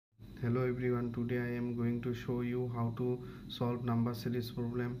Hello everyone, today I am going to show you how to solve number series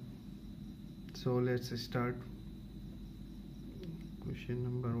problem. So let's start. Question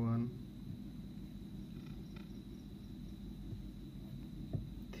number 1.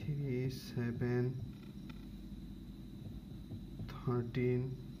 3, 7,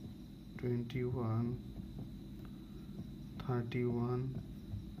 13, 21, 31.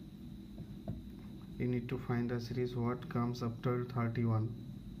 You need to find the series what comes after 31.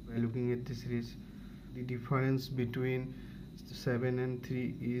 By looking at the series, the difference between 7 and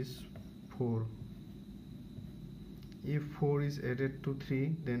 3 is 4. If 4 is added to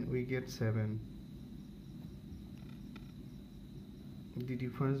 3, then we get 7. The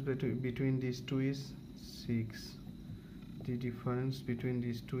difference between these two is 6. The difference between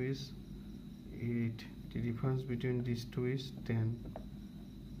these two is 8. The difference between these two is 10.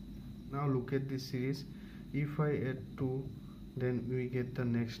 Now look at this series. If I add 2, then we get the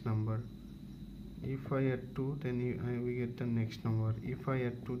next number. If I add 2, then we get the next number. If I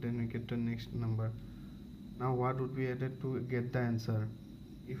add 2, then we get the next number. Now what would be added to get the answer?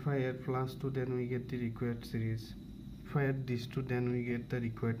 If I add plus 2, then we get the required series. If I add these two, then we get the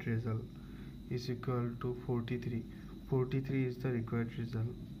required result is equal to 43. 43 is the required result.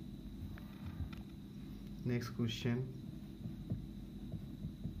 Next question.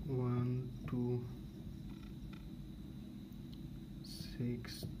 1, 2,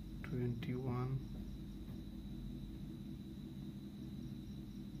 6, 21,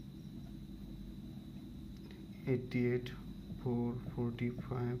 88, 4,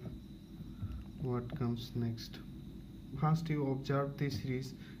 45. What comes next? First you observe this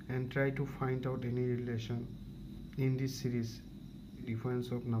series and try to find out any relation. In this series, the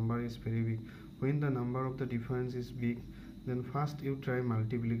difference of number is very big. When the number of the difference is big, then first you try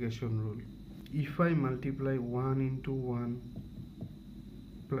multiplication rule. If I multiply 1 into 1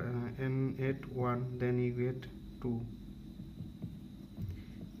 and add 1, then you get 2.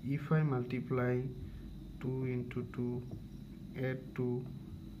 If I multiply 2 into 2, add 2,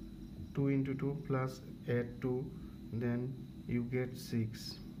 2 into 2 plus add 2, then you get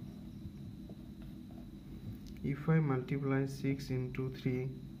 6. If I multiply 6 into 3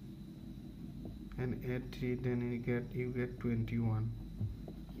 and add 3, then you get 21.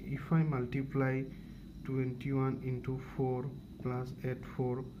 If I multiply 21 into 4 plus add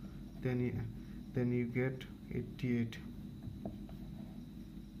 4, then you get 88.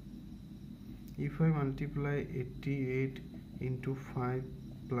 If I multiply 88 into 5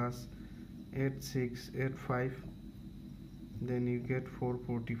 plus add 6, add 5, then you get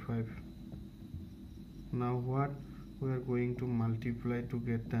 445. Now what we are going to multiply to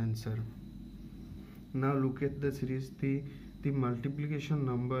get the answer? Now look at the series. The multiplication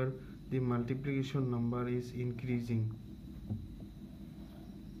number is increasing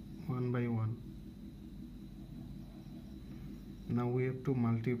one by one. Now we have to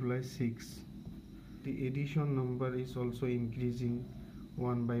multiply 6. The addition number is also increasing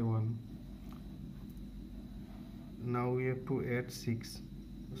one by one. Now we have to add 6.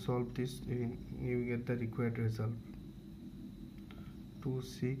 Solve this, you get the required result. 2,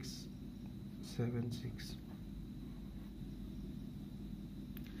 6, 7, 6.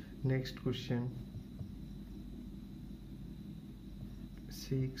 Next question.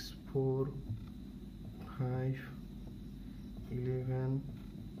 6, 4, 5, 11.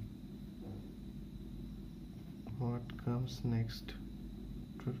 What comes next?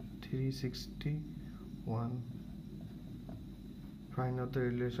 361. Find out the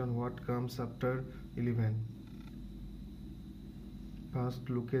relation what comes after 11. First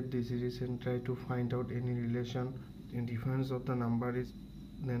look at the series and try to find out any relation in difference of the number is.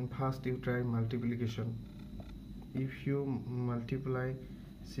 Then first you try multiplication. If you multiply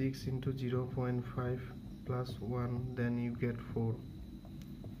 6 into 0.5 plus 1, then you get 4.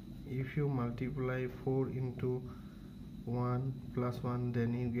 If you multiply 4 into 1 plus 1,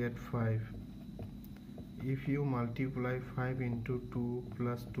 then you get 5. If you multiply 5 into 2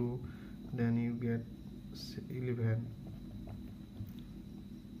 plus 2, then you get 11.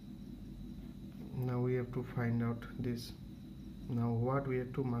 Now we have to find out this. Now what we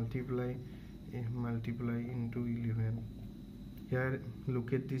have to multiply? Multiply into 11. Here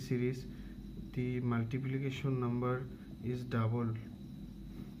look at the series. The multiplication number is double.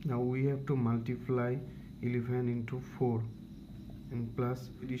 Now we have to multiply 11 into 4 and plus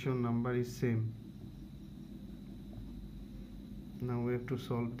addition number is same. Now we have to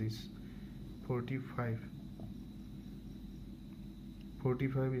solve this. 45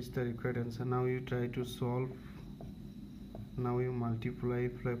 is the required answer. Now you try to solve. Now you multiply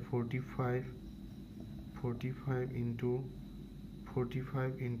 45 into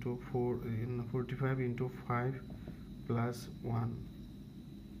 45 into 4 in 45 into 5 plus 1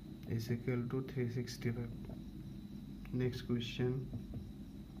 is equal to 365. Next question,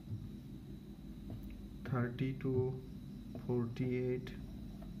 30 to 48,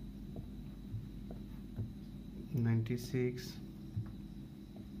 96,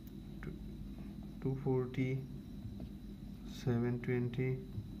 240, 720.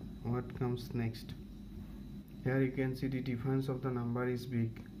 What comes next? Here you can see the difference of the number is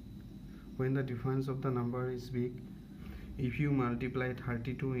big. When the difference of the number is big, if you multiply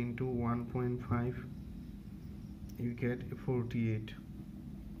 32 into 1.5, you get 48.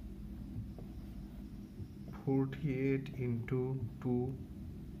 48 into 2,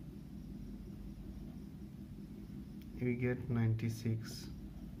 you get 96.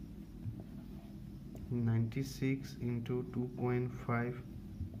 96 into 2.5,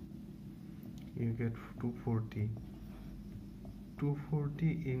 you get 240.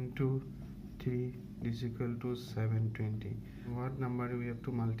 240 into 3 is equal to 720. What number we have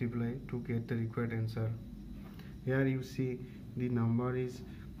to multiply to get the required answer? Here you see the number is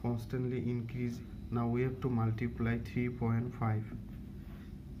constantly increasing. Now we have to multiply 3.5.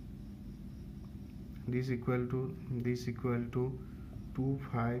 This equal to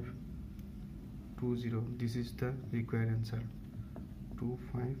 2520. This is the required answer,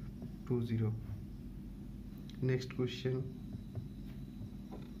 2520. Next question,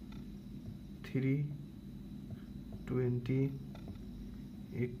 3, 20,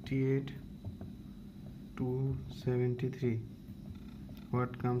 88, 273.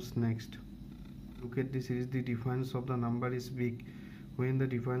 What comes next? Look at this series. The difference of the number is big. When the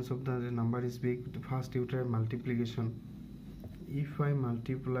difference of the number is big, first you try multiplication. If I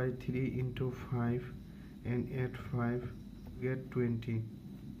multiply 3 into 5 and add 5, get 20.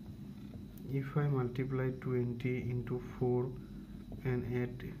 If I multiply 20 into 4 and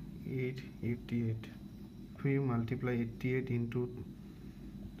add 8, 88. If you multiply 88 into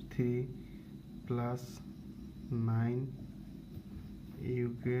 3 plus 9, you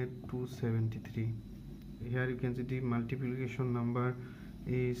get 273. Here you can see the multiplication number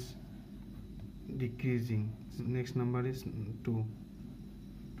is decreasing. Next number is 2.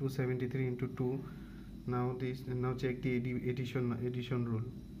 273 into 2. Now check the addition rule.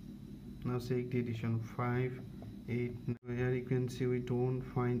 Now check the addition. 5, 8. Here you can see we don't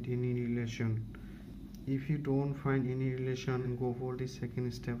find any relation. If you don't find any relation, go for the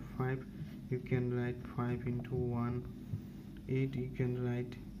second step. 5, you can write 5 into 1. 8, you can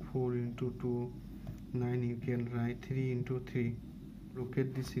write 4 into 2. 9, you can write 3 into 3. Look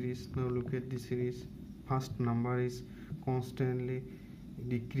at the series. Now look at the series. First number is constantly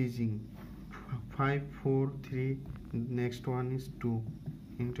decreasing. 5, 4, 3. Next one is 2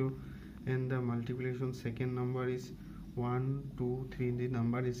 into, and the multiplication second number is 1, 2, 3. The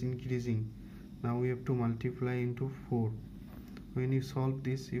number is increasing. Now we have to multiply into 4. When you solve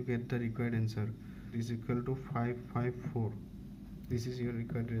this, you get the required answer. This is equal to 554. This is your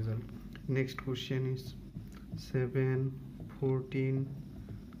required result. Next question is 7, 14,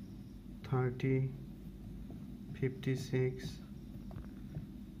 30, 56,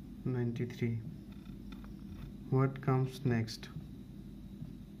 93. What comes next?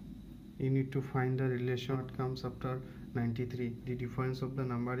 You need to find the relation. What comes after 93? The difference of the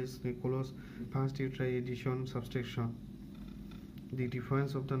number is close. First you try addition, subtraction. The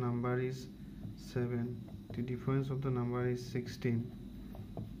difference of the number is 7. The difference of the number is 16.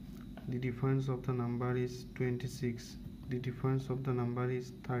 The difference of the number is 26. The difference of the number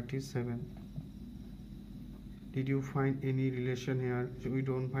is 37. Did you find any relation here? We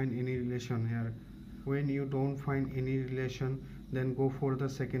don't find any relation here. When you don't find any relation, then go for the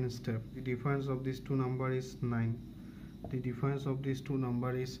second step. The difference of these two numbers is 9. The difference of these two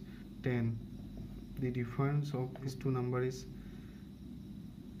numbers is 10. The difference of these two numbers is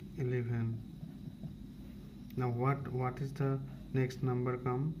 11. Now what is the next number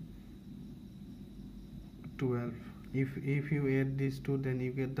come? 12. If you add these two, then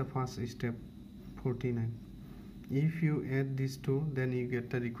you get the first step, 49. If you add these two, then you get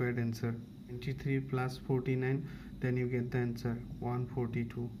the required answer, 23 plus 49, then you get the answer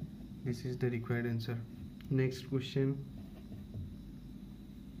 142. This is the required answer. Next question,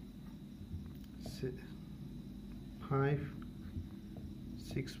 5,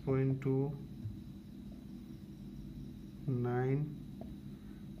 6.2, 9,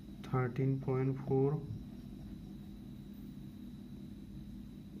 13.4,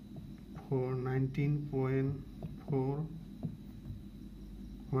 19.4.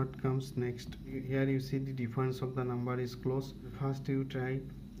 What comes next? Here you see the difference of the number is close. First you try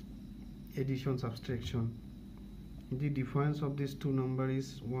addition, subtraction. The difference of these two numbers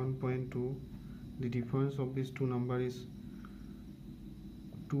is 1.2. The difference of these two numbers is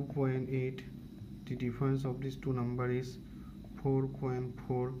 2.8. The difference of these two numbers is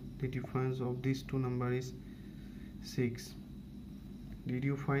 4.4. The difference of these two numbers is 6. Did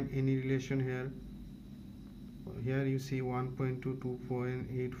you find any relation here? Here you see 1.2,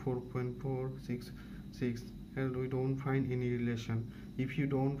 2.8, 4.4, 6. Here we don't find any relation. If you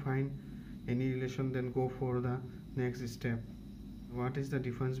don't find any relation, then go for the next step. What is the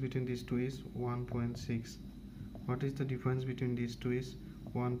difference between these two is 1.6. What is the difference between these two is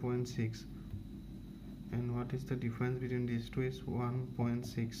 1.6. And what is the difference between these two is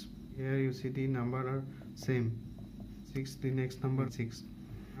 1.6. Here you see the number are same. 6, the next number 6.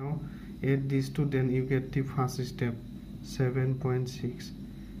 Now add these two, then you get the first step 7.6.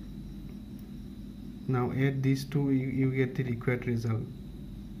 Now add these two, you get the required result.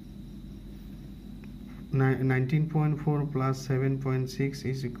 19.4 plus 7.6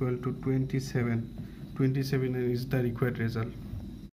 is equal to 27. 27 is the required result.